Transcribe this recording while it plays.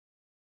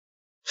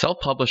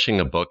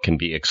Self-publishing a book can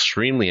be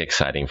extremely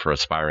exciting for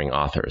aspiring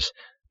authors,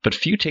 but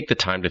few take the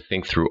time to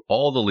think through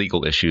all the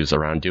legal issues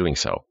around doing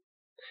so.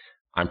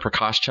 I'm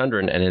Prakash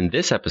Chandran, and in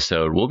this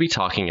episode, we'll be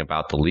talking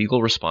about the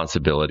legal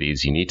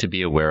responsibilities you need to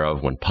be aware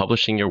of when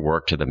publishing your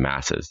work to the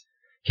masses.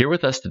 Here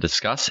with us to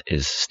discuss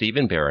is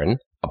Stephen Barron,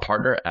 a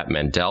partner at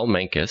Mandel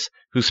Menkes,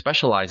 who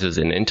specializes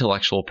in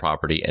intellectual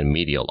property and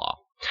media law.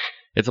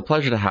 It's a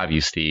pleasure to have you,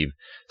 Steve.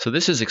 So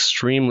this is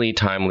extremely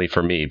timely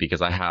for me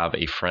because I have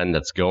a friend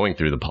that's going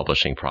through the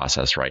publishing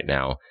process right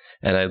now,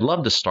 and I'd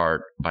love to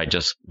start by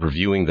just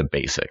reviewing the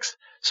basics.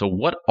 So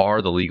what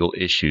are the legal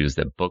issues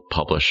that book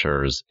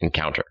publishers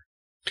encounter?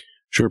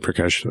 Sure,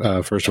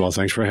 Prakash. First of all,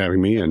 thanks for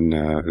having me, and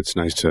it's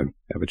nice to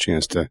have a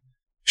chance to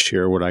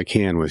share what I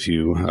can with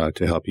you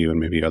to help you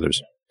and maybe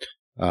others.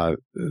 The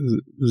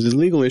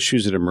legal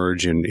issues that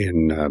emerge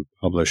in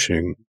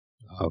publishing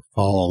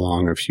fall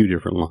along a few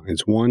different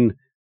lines. One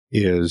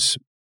is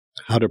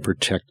how to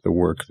protect the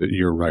work that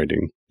you're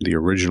writing, the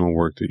original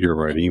work that you're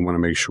writing. You want to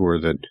make sure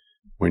that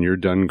when you're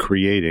done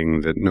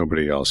creating, that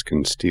nobody else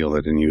can steal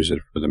it and use it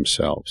for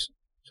themselves.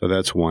 So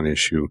that's one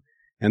issue.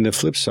 And the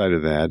flip side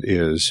of that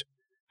is,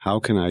 how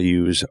can I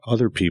use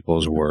other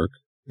people's work,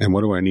 and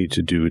what do I need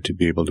to do to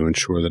be able to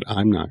ensure that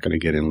I'm not going to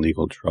get in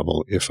legal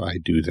trouble if I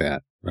do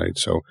that, right?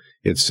 So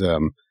it's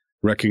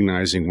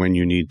recognizing when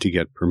you need to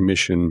get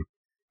permission,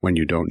 when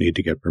you don't need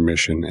to get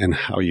permission, and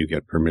how you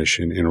get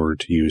permission in order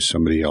to use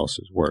somebody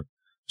else's work.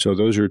 So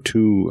those are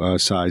two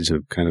sides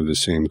of kind of the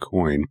same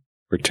coin,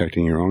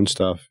 protecting your own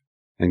stuff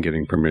and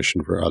getting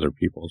permission for other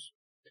people's.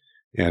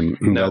 And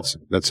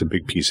that's a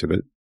big piece of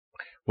it.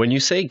 When you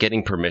say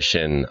getting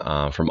permission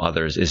from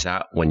others, is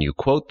that when you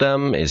quote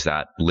them? Is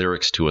that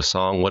lyrics to a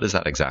song? What does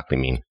that exactly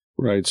mean?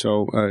 Right.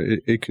 So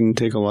it can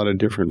take a lot of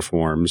different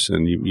forms,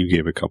 and you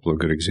gave a couple of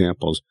good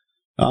examples.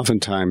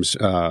 Oftentimes,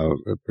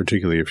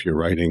 particularly if you're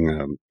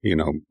writing,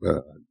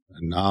 a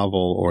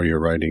novel or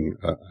you're writing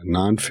a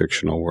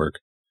non-fictional work,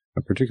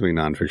 particularly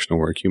non-fictional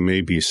work, you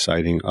may be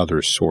citing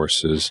other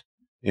sources,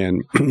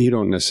 and you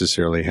don't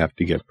necessarily have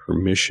to get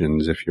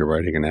permissions if you're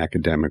writing an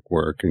academic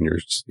work and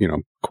you're,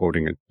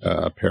 quoting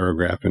a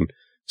paragraph in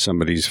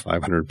somebody's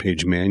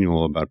 500-page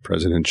manual about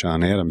President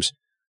John Adams.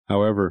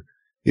 However,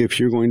 if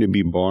you're going to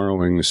be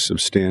borrowing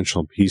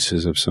substantial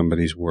pieces of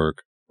somebody's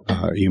work,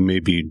 you may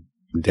be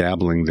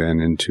dabbling then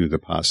into the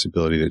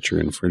possibility that you're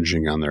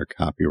infringing on their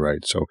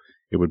copyright. So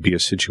it would be a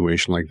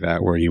situation like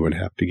that where you would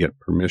have to get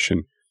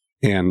permission.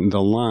 And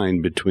the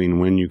line between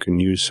when you can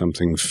use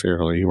something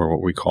fairly, or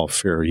what we call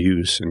fair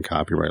use in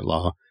copyright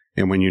law,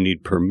 and when you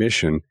need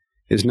permission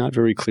is not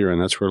very clear.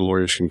 And that's where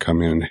lawyers can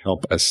come in and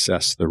help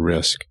assess the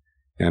risk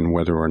and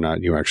whether or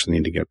not you actually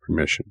need to get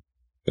permission.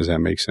 Does that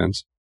make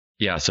sense?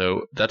 Yeah,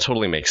 so that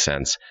totally makes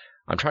sense.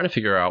 I'm trying to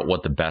figure out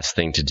what the best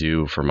thing to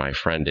do for my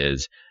friend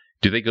is.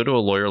 Do they go to a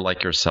lawyer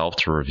like yourself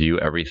to review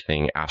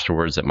everything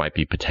afterwards that might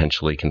be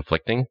potentially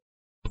conflicting?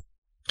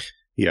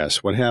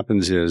 Yes. What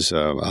happens is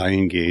I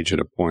engage at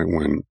a point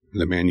when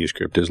the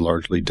manuscript is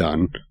largely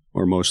done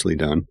or mostly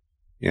done,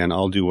 and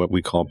I'll do what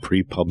we call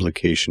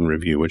pre-publication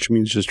review, which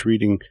means just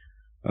reading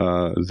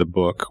the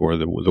book or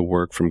the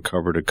work from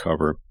cover to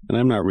cover. And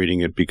I'm not reading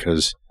it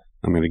because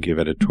I'm going to give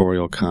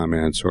editorial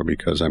comments or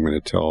because I'm going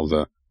to tell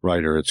the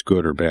writer it's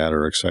good or bad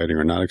or exciting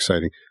or not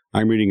exciting.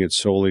 I'm reading it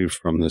solely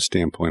from the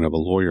standpoint of a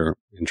lawyer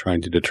and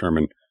trying to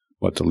determine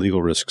what the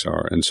legal risks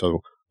are. And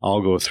so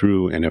I'll go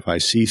through, and if I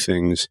see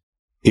things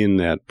in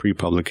that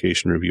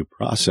pre-publication review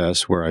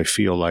process where I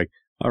feel like,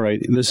 all right,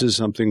 this is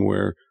something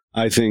where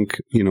I think,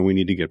 we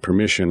need to get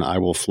permission, I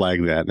will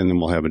flag that, and then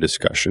we'll have a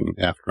discussion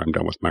after I'm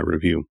done with my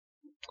review.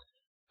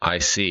 I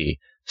see.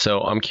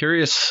 So I'm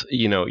curious,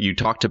 you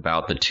talked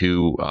about the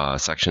two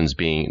sections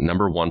being,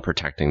 number one,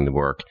 protecting the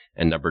work,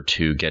 and number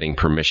two, getting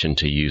permission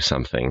to use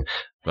something.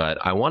 But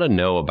I want to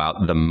know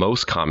about the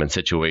most common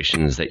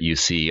situations that you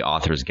see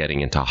authors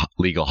getting into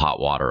legal hot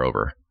water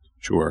over.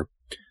 Sure.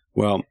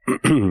 Well,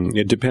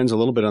 it depends a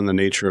little bit on the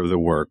nature of the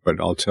work,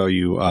 but I'll tell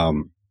you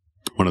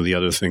one of the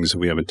other things that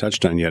we haven't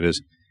touched on yet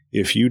is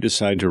if you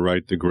decide to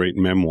write the great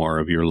memoir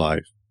of your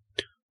life,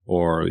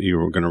 or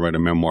you're going to write a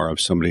memoir of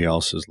somebody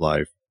else's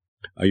life,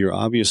 you're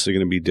obviously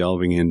going to be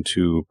delving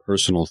into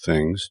personal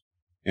things,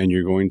 and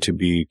you're going to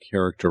be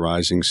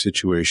characterizing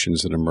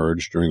situations that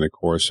emerge during the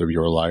course of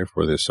your life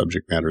or the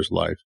subject matter's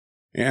life.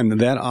 And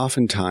that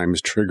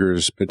oftentimes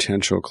triggers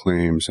potential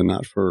claims, and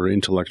not for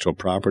intellectual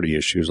property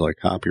issues like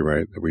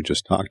copyright that we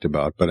just talked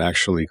about, but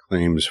actually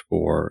claims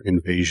for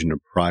invasion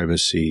of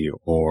privacy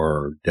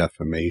or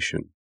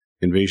defamation.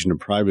 Invasion of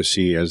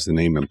privacy, as the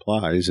name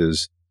implies,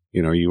 is,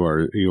 you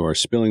are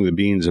spilling the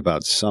beans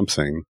about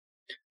something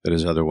that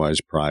is otherwise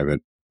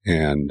private,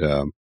 and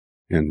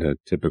a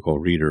typical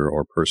reader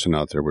or person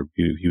out there would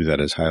view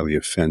that as highly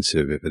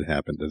offensive if it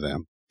happened to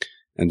them.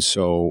 And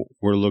so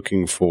we're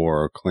looking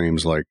for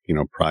claims like,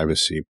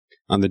 privacy.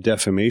 On the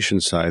defamation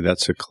side,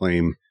 that's a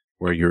claim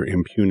where you're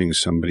impugning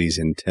somebody's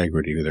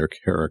integrity or their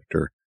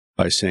character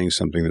by saying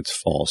something that's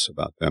false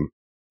about them.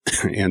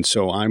 And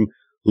so I'm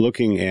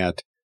looking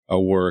at a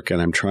work and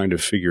I'm trying to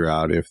figure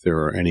out if there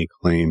are any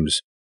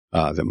claims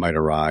that might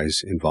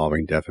arise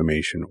involving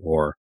defamation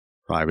or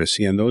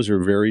privacy. And those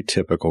are very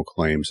typical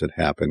claims that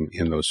happen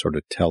in those sort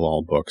of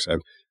tell-all books.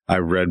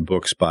 I've read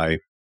books by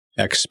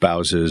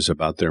ex-spouses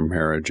about their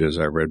marriages.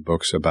 I read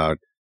books about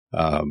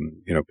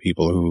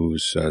people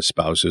whose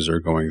spouses are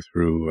going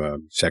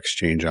through sex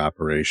change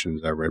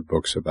operations. I read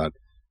books about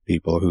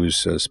people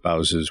whose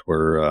spouses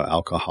were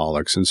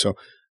alcoholics. And so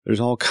there's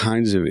all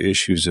kinds of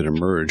issues that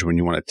emerge when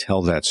you want to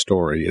tell that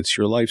story. It's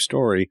your life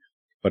story,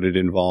 but it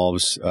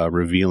involves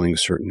revealing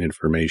certain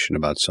information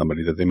about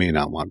somebody that they may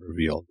not want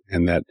revealed,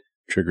 and that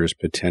triggers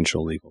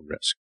potential legal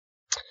risk.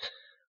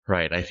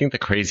 Right. I think the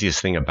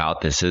craziest thing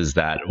about this is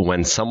that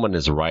when someone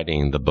is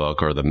writing the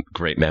book or the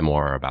great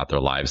memoir about their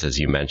lives, as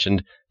you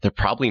mentioned, they're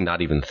probably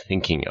not even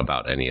thinking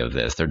about any of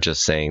this. They're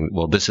just saying,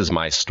 well, this is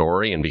my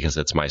story, and because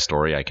it's my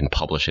story, I can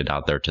publish it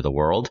out there to the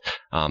world.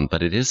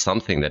 But it is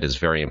something that is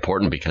very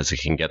important because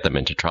it can get them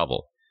into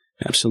trouble.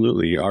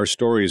 Absolutely. Our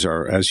stories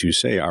are, as you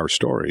say, our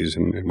stories,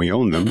 and we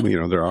own them.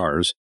 They're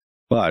ours.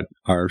 But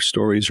our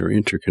stories are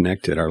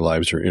interconnected. Our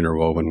lives are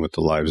interwoven with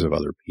the lives of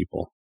other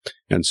people.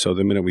 And so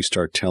the minute we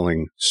start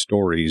telling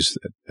stories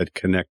that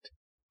connect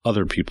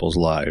other people's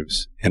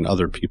lives and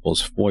other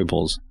people's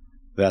foibles,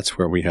 that's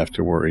where we have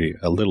to worry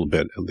a little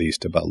bit, at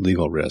least, about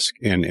legal risk.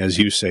 And as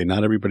you say,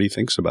 not everybody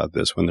thinks about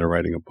this when they're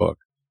writing a book.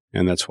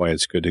 And that's why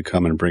it's good to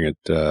come and bring it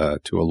to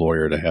a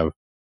lawyer, to have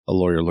a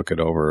lawyer look it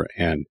over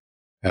and,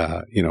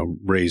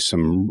 raise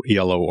some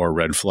yellow or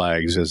red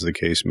flags, as the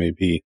case may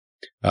be,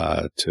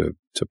 to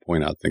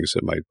point out things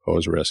that might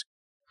pose risk.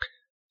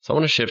 So I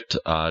want to shift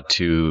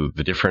to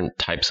the different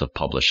types of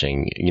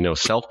publishing.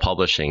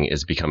 Self-publishing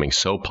is becoming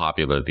so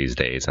popular these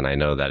days, and I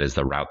know that is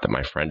the route that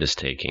my friend is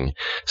taking.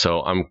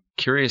 So I'm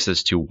curious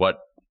as to what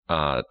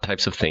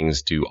types of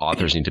things do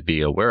authors need to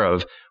be aware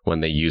of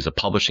when they use a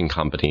publishing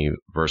company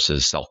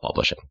versus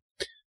self-publishing?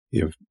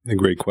 You have a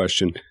great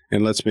question.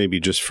 And let's maybe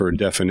just for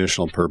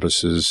definitional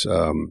purposes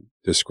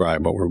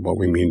describe what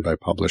we mean by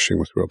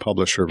publishing through a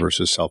publisher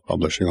versus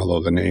self-publishing,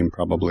 although the name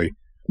probably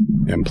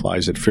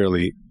implies it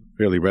fairly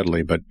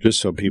readily, but just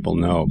so people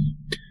know,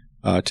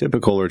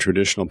 typical or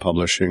traditional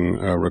publishing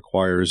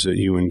requires that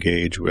you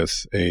engage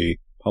with a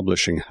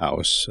publishing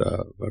house,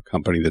 a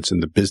company that's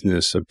in the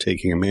business of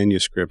taking a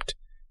manuscript,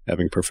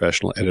 having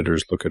professional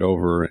editors look it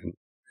over and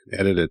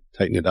edit it,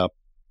 tighten it up,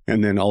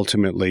 and then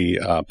ultimately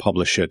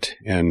publish it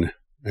and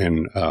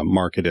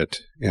market it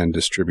and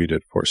distribute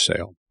it for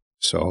sale.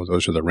 So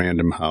those are the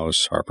Random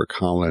House,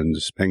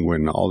 HarperCollins,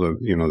 Penguin, all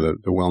the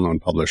well-known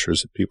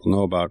publishers that people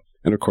know about.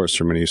 And of course,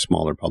 there are many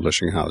smaller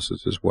publishing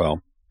houses as well.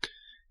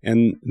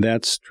 And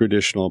that's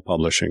traditional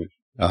publishing.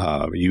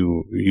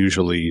 You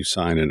usually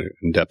sign an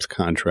in-depth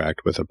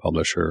contract with a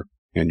publisher,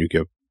 and you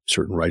give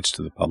certain rights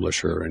to the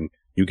publisher, and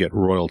you get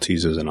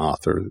royalties as an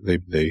author.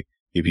 They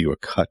give you a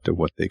cut of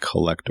what they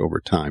collect over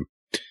time.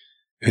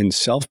 In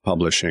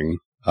self-publishing,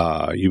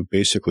 you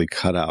basically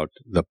cut out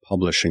the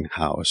publishing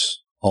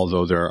house,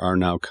 although there are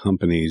now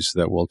companies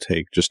that will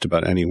take just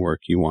about any work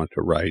you want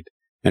to write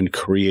and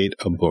create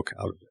a book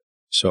out of it.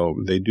 So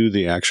they do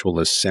the actual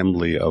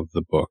assembly of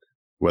the book,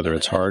 whether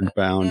it's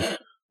hardbound,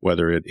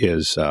 whether it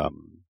is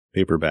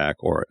paperback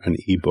or an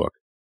ebook,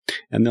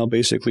 and they'll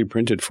basically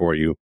print it for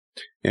you.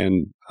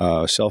 And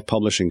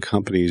self-publishing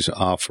companies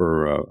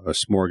offer a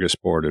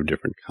smorgasbord of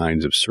different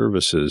kinds of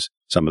services.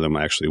 Some of them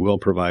actually will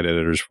provide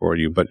editors for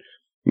you, but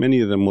many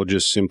of them will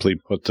just simply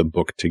put the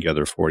book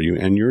together for you.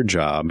 And your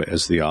job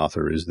as the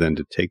author is then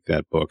to take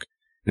that book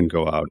and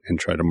go out and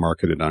try to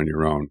market it on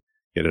your own,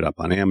 get it up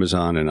on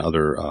Amazon and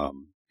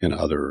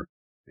other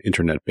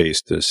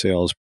internet-based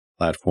sales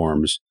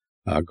platforms,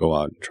 go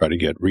out and try to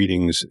get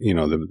readings.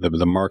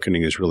 The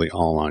marketing is really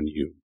all on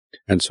you.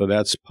 And so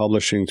that's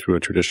publishing through a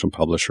traditional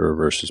publisher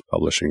versus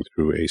publishing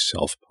through a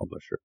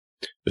self-publisher,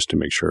 just to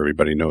make sure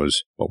everybody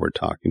knows what we're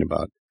talking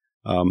about.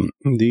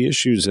 The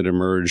issues that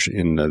emerge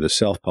in the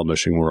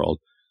self-publishing world,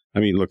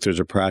 look, there's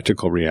a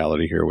practical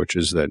reality here, which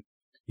is that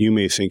you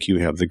may think you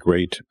have the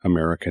great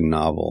American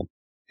novel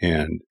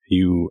and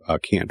you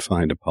can't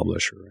find a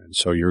publisher. And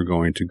so you're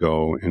going to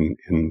go and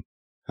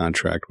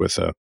contract with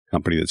a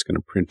company that's going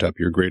to print up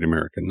your great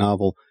American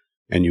novel,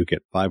 and you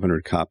get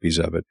 500 copies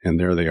of it, and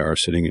there they are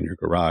sitting in your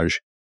garage.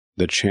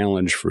 The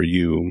challenge for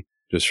you,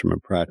 just from a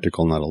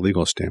practical, not a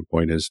legal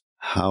standpoint, is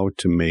how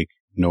to make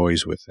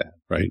noise with that,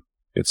 right?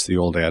 It's the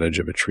old adage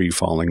of a tree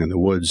falling in the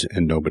woods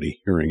and nobody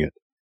hearing it.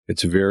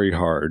 It's very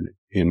hard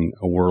in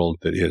a world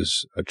that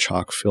is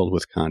chock-filled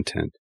with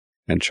content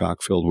and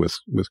chock-filled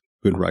with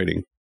good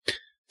writing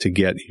to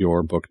get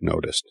your book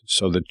noticed.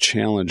 So the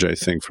challenge, I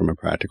think, from a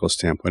practical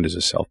standpoint as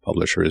a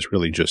self-publisher is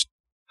really just,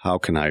 how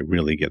can I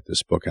really get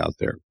this book out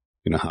there?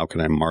 How can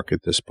I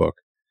market this book?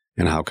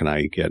 And how can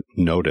I get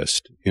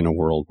noticed in a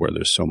world where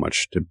there's so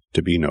much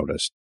to be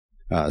noticed?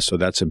 So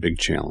that's a big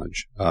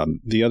challenge.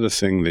 The other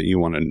thing that you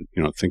want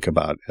to think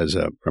about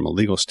from a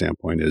legal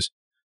standpoint is,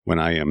 when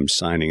I am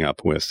signing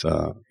up with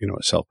a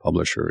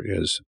self-publisher,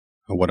 is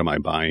what am I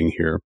buying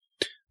here?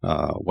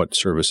 What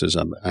services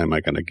am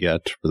I going to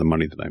get for the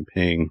money that I'm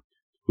paying?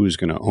 Who's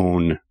going to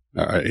own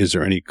is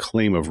there any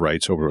claim of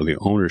rights over the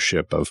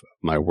ownership of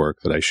my work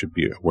that I should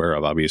be aware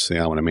of? Obviously,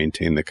 I want to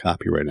maintain the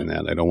copyright in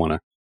that. I don't want to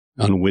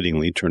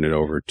unwittingly turn it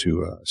over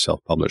to a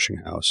self-publishing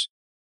house.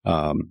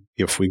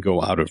 If we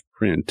go out of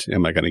print,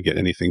 am I going to get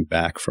anything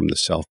back from the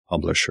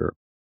self-publisher?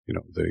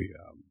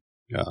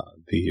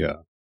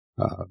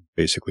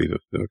 Basically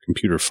the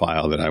computer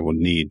file that I will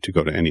need to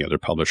go to any other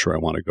publisher I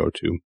want to go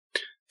to.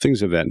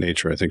 Things of that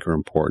nature, I think, are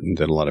important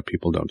that a lot of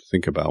people don't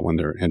think about when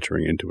they're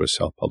entering into a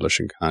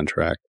self-publishing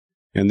contract.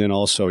 And then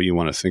also you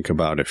want to think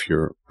about if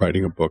you're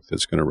writing a book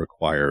that's going to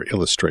require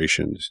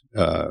illustrations.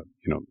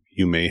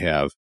 You may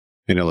have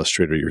an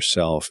illustrator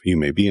yourself. You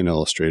may be an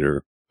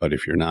illustrator, but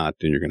if you're not,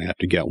 then you're going to have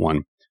to get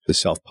one. The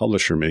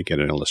self-publisher may get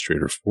an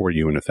illustrator for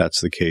you. And if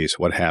that's the case,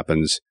 what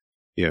happens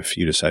if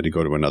you decide to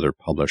go to another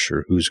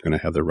publisher? Who's going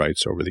to have the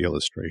rights over the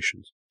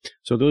illustrations?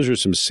 So those are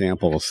some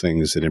sample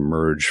things that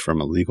emerge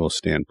from a legal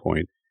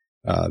standpoint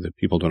that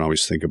people don't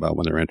always think about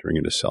when they're entering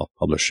into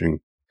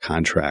self-publishing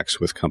contracts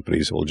with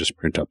companies that will just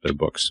print up their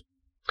books.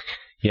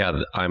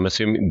 Yeah, I'm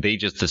assuming they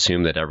just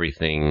assume that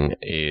everything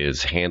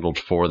is handled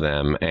for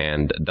them.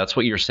 And that's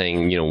what you're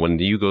saying. When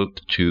you go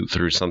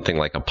through something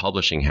like a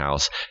publishing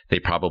house, they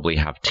probably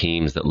have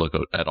teams that look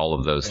at all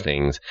of those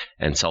things.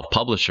 And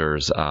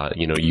self-publishers,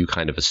 you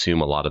kind of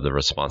assume a lot of the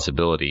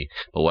responsibility.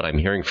 But what I'm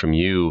hearing from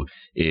you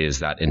is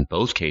that in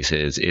both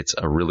cases, it's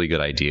a really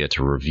good idea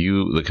to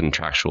review the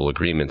contractual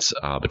agreements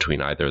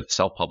between either the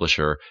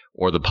self-publisher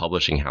or the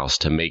publishing house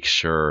to make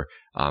sure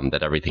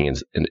that everything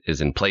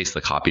is in place.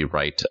 The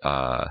copyright,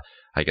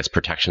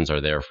 protections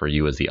are there for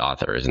you as the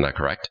author. Isn't that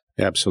correct?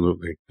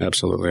 Absolutely.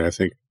 Absolutely. I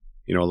think,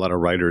 a lot of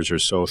writers are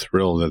so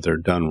thrilled that they're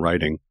done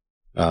writing.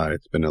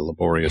 It's been a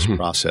laborious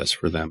process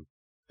for them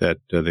that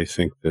they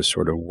think this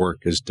sort of work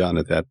is done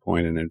at that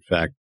point. And in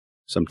fact,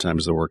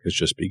 sometimes the work is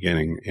just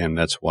beginning. And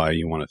that's why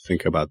you want to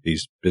think about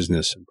these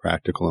business and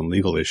practical and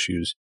legal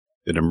issues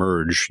that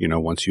emerge,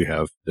 once you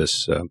have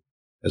this,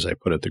 as I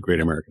put it, the great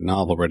American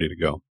novel ready to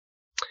go.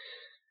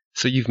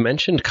 So you've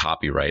mentioned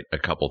copyright a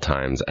couple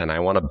times, and I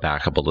want to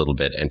back up a little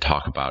bit and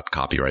talk about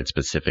copyright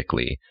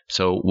specifically.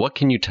 So what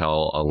can you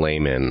tell a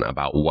layman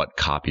about what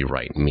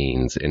copyright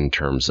means in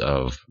terms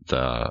of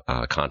the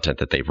content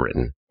that they've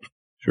written?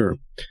 Sure.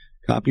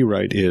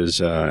 Copyright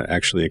is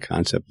actually a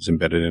concept that's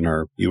embedded in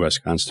our U.S.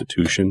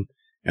 Constitution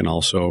and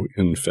also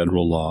in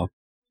federal law.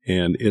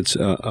 And it's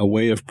a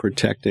way of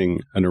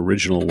protecting an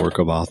original work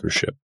of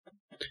authorship.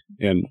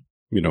 And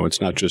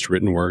it's not just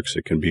written works.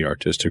 It can be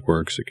artistic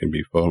works. It can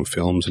be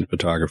films and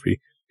photography.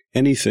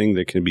 Anything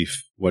that can be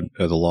what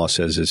the law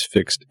says is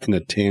fixed in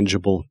a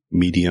tangible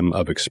medium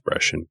of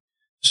expression.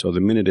 So the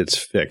minute it's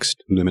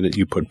fixed, the minute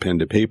you put pen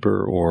to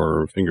paper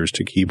or fingers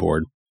to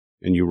keyboard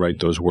and you write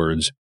those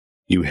words,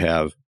 you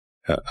have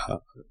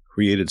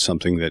created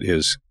something that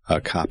is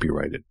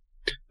copyrighted.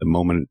 The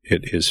moment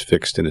it is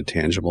fixed in a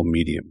tangible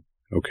medium,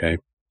 okay?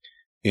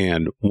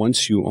 And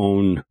once you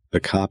own the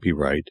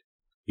copyright,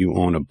 you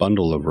own a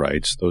bundle of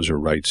rights. Those are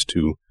rights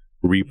to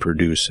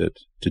reproduce it,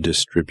 to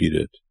distribute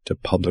it, to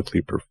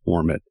publicly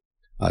perform it,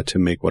 to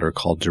make what are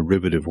called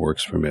derivative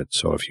works from it.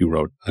 So if you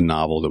wrote a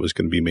novel that was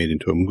going to be made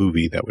into a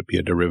movie, that would be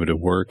a derivative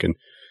work. And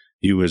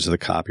you as the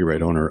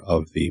copyright owner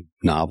of the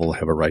novel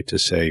have a right to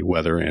say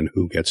whether and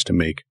who gets to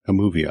make a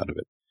movie out of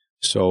it.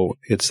 So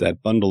it's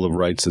that bundle of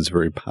rights that's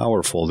very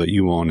powerful that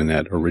you own in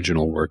that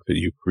original work that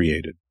you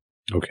created.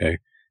 Okay.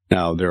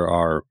 Now, there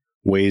are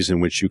ways in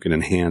which you can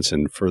enhance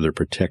and further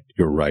protect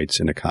your rights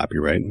in a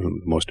copyright. And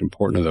the most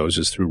important of those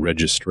is through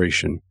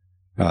registration.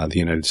 The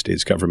United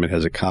States government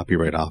has a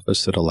copyright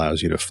office that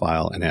allows you to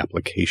file an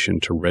application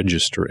to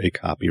register a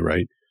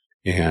copyright.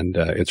 And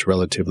it's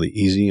relatively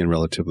easy and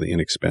relatively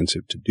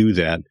inexpensive to do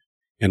that.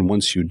 And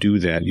once you do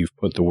that, you've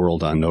put the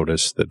world on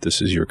notice that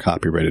this is your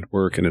copyrighted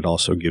work. And it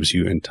also gives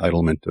you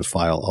entitlement to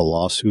file a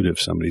lawsuit if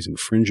somebody's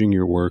infringing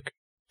your work.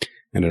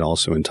 And it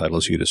also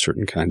entitles you to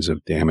certain kinds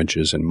of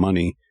damages and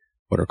money,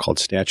 what are called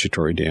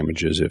statutory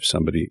damages if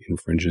somebody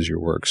infringes your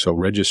work. So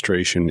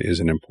registration is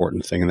an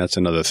important thing. And that's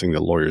another thing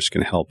that lawyers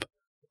can help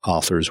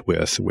authors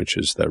with, which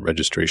is the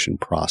registration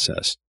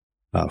process.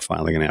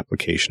 Filing an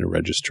application to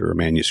register a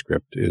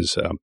manuscript is,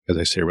 as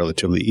I say,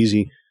 relatively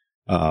easy.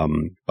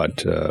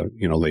 But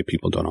lay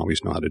people don't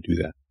always know how to do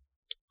that.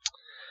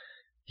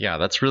 Yeah,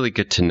 that's really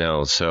good to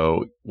know.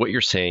 So what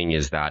you're saying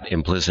is that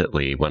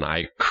implicitly, when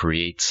I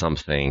create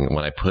something,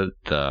 when I put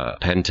the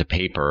pen to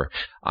paper,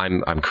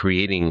 I'm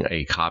creating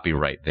a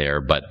copyright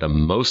there. But the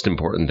most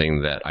important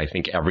thing that I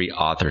think every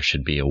author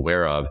should be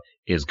aware of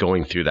is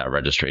going through that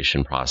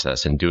registration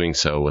process and doing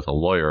so with a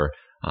lawyer,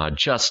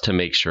 just to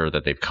make sure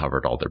that they've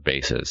covered all their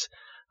bases.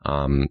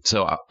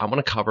 So I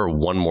want to cover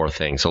one more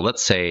thing. So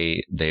let's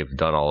say they've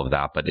done all of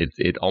that, but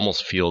it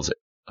almost feels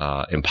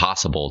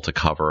impossible to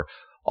cover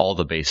all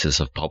the bases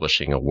of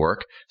publishing a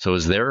work. So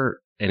is there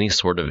any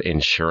sort of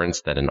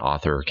insurance that an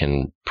author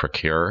can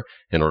procure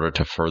in order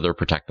to further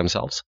protect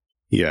themselves?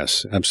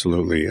 Yes,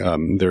 absolutely.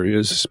 There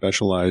is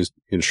specialized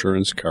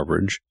insurance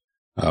coverage.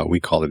 We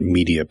call it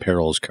media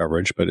perils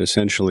coverage, but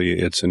essentially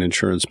it's an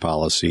insurance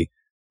policy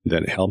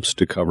that helps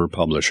to cover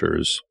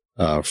publishers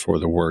for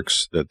the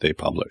works that they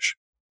publish,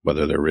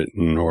 whether they're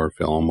written or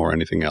film or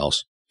anything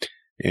else.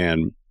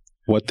 And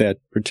what that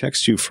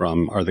protects you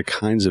from are the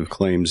kinds of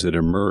claims that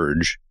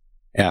emerge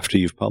after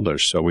you've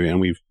published. So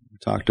we've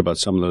talked about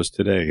some of those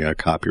today.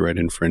 Copyright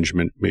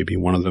infringement may be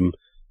one of them.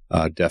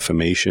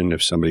 Defamation,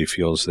 if somebody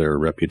feels their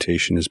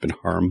reputation has been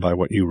harmed by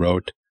what you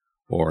wrote,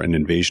 or an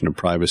invasion of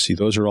privacy.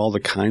 Those are all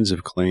the kinds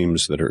of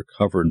claims that are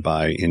covered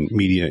by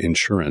media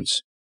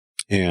insurance.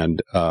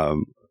 And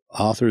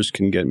authors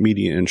can get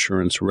media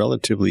insurance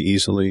relatively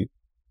easily.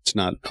 It's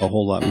not a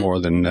whole lot more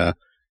than a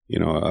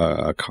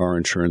car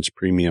insurance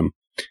premium.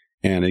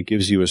 And it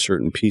gives you a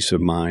certain peace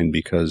of mind,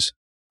 because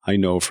I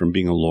know from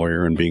being a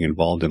lawyer and being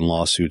involved in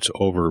lawsuits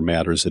over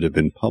matters that have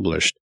been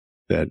published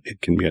that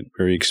it can get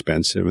very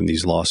expensive, and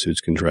these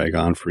lawsuits can drag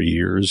on for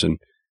years and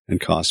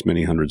cost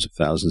many hundreds of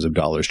thousands of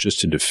dollars just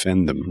to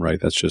defend them, right?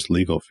 That's just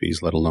legal fees,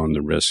 let alone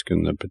the risk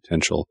and the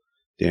potential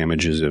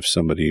damages if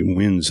somebody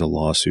wins a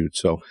lawsuit.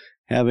 So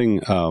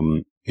having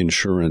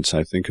insurance,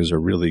 I think, is a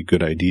really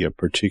good idea,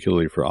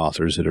 particularly for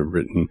authors that have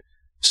written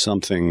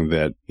something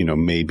that,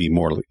 may be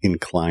more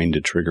inclined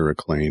to trigger a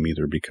claim,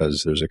 either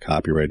because there's a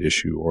copyright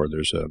issue or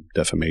there's a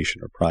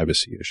defamation or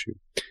privacy issue.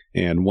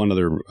 And one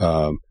other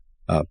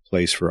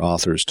place for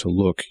authors to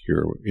look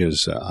here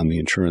is on the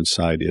insurance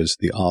side is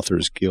the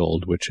Authors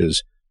Guild, which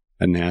is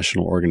a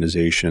national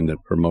organization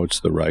that promotes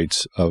the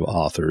rights of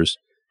authors.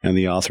 And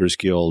the Authors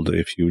Guild,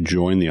 if you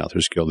join the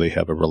Authors Guild, they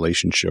have a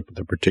relationship with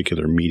a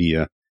particular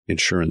media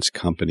insurance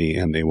company,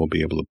 and they will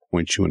be able to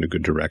point you in a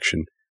good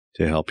direction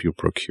to help you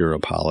procure a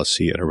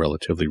policy at a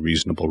relatively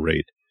reasonable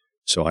rate.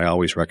 So I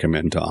always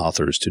recommend to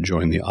authors to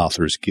join the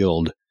Authors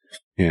Guild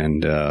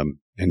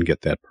and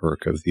get that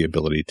perk of the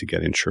ability to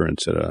get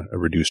insurance at a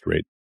reduced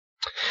rate.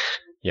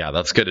 Yeah,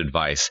 that's good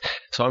advice.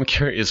 So I'm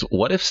curious,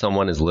 what if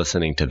someone is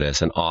listening to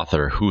this, an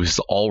author who's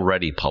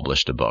already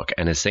published a book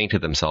and is saying to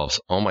themselves,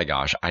 oh my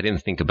gosh, I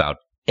didn't think about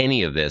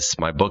any of this.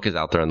 My book is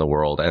out there in the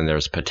world and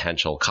there's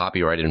potential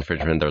copyright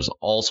infringement. There's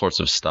all sorts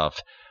of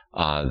stuff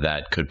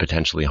that could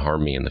potentially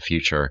harm me in the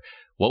future.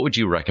 What would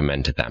you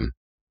recommend to them?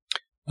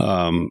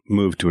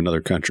 Move to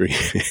another country.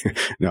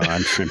 No,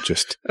 I'm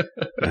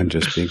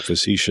just being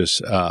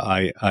facetious.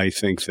 I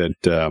think that,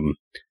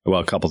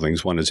 a couple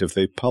things. One is if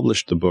they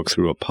published the book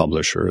through a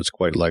publisher, it's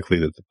quite likely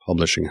that the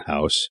publishing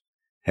house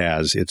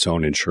has its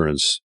own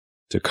insurance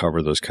to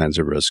cover those kinds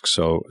of risks.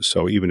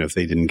 So even if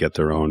they didn't get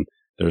their own,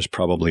 there's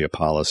probably a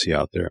policy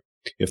out there.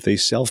 If they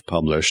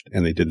self-published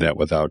and they did that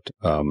without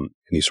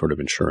any sort of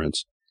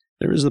insurance,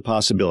 there is the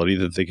possibility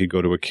that they could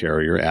go to a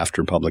carrier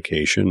after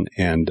publication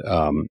and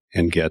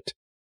get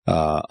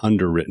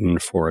underwritten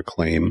for a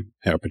claim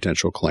or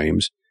potential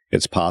claims.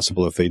 It's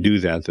possible if they do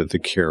that the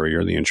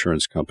carrier, the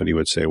insurance company,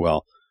 would say,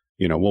 well,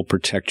 we'll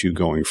protect you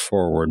going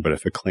forward, but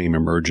if a claim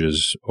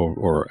emerges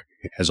or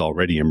has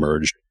already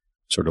emerged,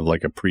 sort of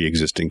like a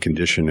pre-existing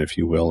condition, if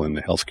you will, in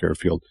the healthcare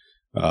field,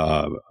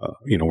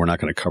 we're not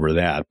going to cover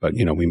that, but,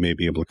 we may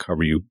be able to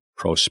cover you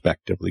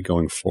prospectively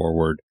going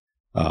forward.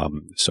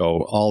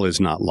 So all is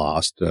not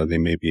lost. They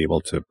may be able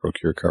to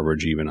procure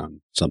coverage even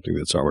on something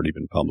that's already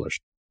been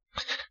published.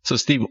 So,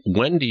 Steve,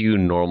 when do you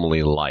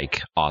normally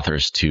like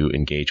authors to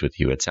engage with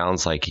you? It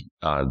sounds like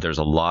there's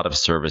a lot of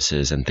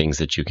services and things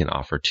that you can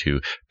offer to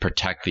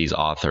protect these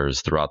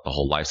authors throughout the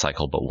whole life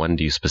cycle, but when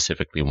do you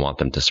specifically want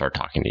them to start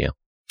talking to you?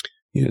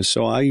 Yeah,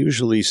 so I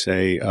usually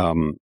say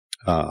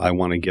I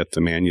want to get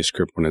the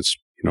manuscript when it's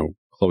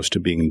close to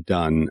being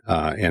done,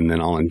 and then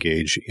I'll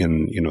engage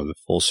in the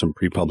fulsome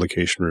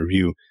pre-publication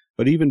review.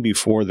 But even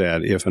before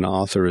that, if an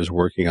author is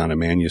working on a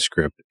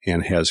manuscript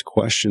and has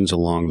questions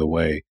along the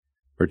way,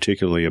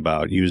 particularly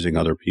about using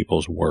other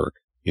people's work,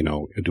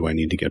 do I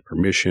need to get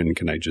permission?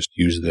 Can I just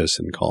use this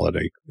and call it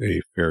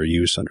a fair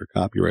use under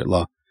copyright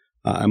law?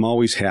 I'm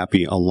always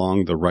happy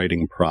along the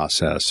writing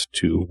process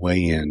to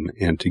weigh in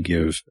and to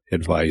give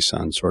advice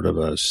on sort of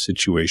a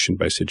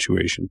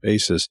situation-by-situation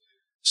basis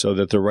so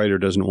that the writer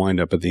doesn't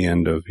wind up at the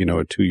end of, a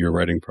 2-year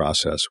writing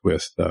process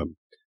with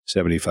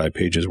 75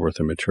 pages worth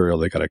of material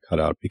they got to cut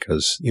out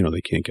because,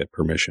 they can't get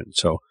permission.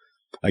 So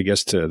I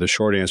guess the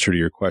short answer to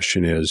your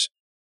question is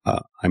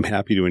I'm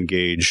happy to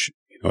engage,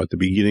 at the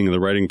beginning of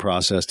the writing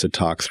process to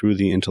talk through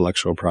the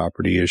intellectual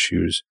property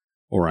issues,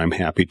 or I'm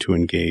happy to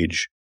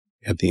engage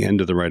at the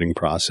end of the writing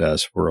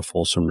process for a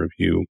fulsome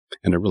review.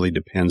 And it really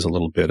depends a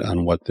little bit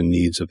on what the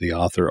needs of the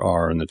author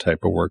are and the type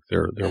of work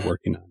they're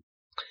working on.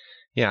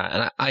 Yeah,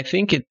 and I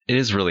think it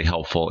is really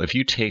helpful if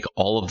you take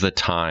all of the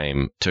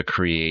time to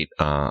create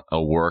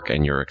a work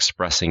and you're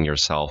expressing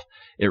yourself.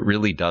 It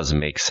really does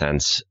make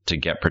sense to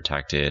get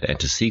protected and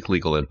to seek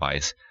legal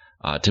advice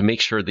to make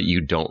sure that you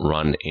don't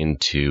run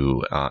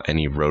into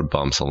any road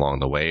bumps along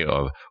the way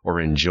or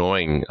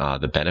enjoying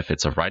the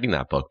benefits of writing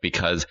that book,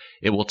 because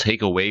it will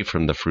take away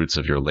from the fruits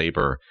of your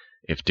labor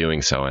if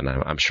doing so. And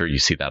I'm sure you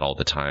see that all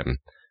the time,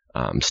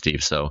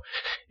 Steve. So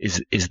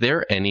is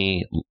there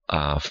any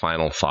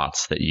final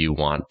thoughts that you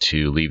want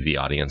to leave the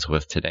audience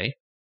with today?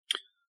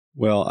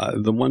 Well,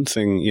 the one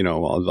thing,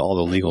 all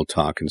the legal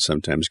talk can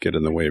sometimes get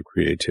in the way of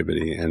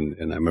creativity.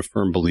 And I'm a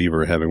firm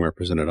believer, having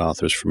represented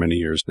authors for many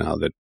years now,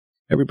 that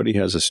everybody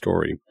has a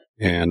story.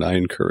 And I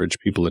encourage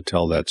people to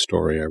tell that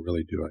story. I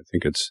really do. I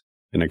think it's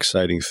an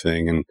exciting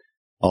thing. And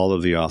all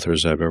of the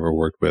authors I've ever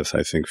worked with,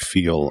 I think,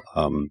 feel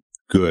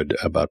good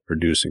about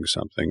producing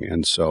something.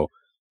 And so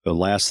the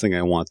last thing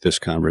I want this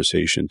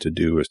conversation to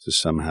do is to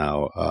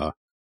somehow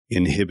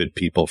inhibit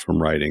people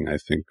from writing. I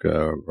think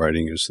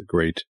writing is a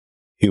great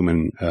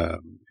human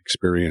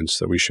experience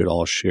that we should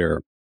all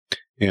share.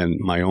 And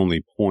my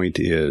only point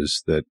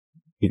is that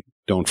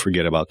don't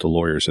forget about the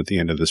lawyers at the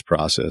end of this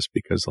process,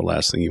 because the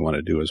last thing you want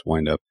to do is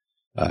wind up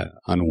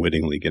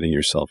unwittingly getting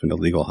yourself into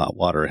legal hot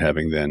water,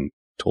 having then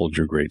told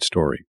your great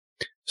story.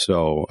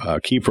 So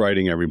keep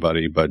writing,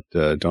 everybody, but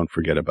don't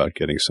forget about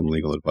getting some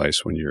legal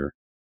advice when you're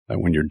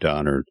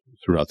done or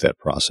throughout that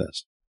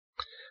process.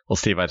 Well,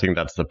 Steve, I think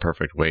that's the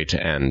perfect way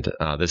to end.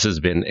 This has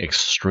been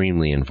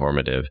extremely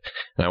informative.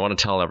 And I want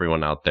to tell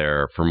everyone out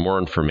there, for more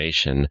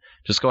information,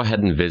 just go ahead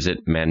and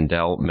visit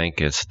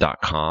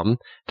mandelmenkes.com.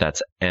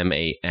 That's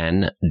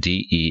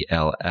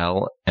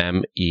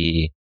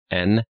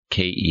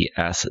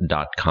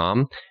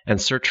MANDELLMENKES.com,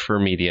 and search for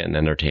media and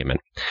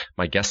entertainment.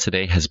 My guest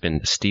today has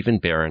been Stephen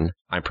Barron.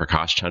 I'm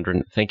Prakash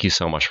Chandran. Thank you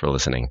so much for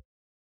listening.